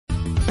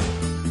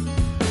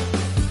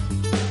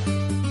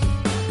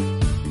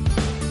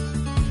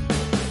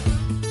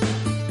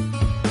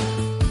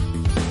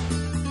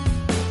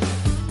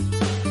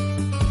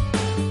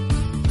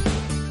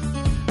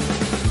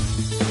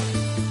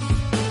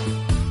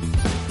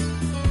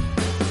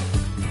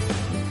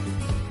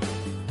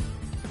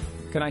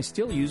Can I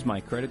still use my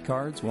credit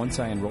cards once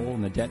I enroll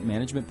in the debt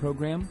management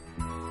program?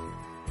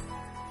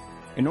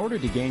 In order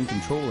to gain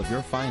control of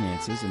your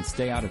finances and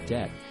stay out of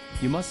debt,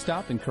 you must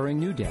stop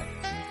incurring new debt.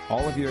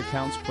 All of your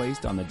accounts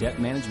placed on the debt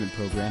management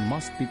program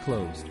must be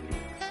closed.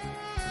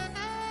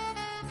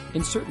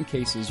 In certain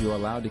cases, you are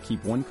allowed to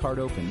keep one card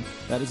open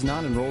that is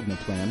not enrolled in a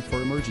plan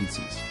for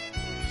emergencies.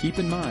 Keep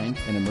in mind,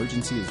 an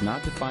emergency is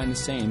not defined the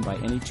same by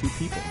any two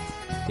people.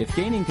 If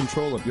gaining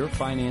control of your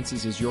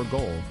finances is your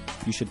goal,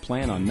 you should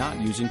plan on not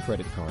using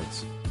credit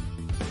cards.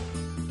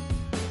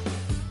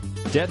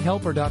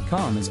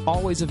 DebtHelper.com is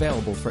always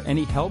available for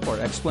any help or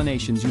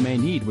explanations you may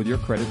need with your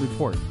credit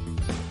report.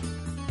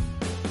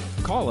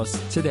 Call us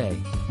today,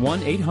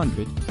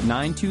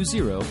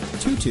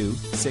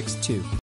 1-800-920-2262.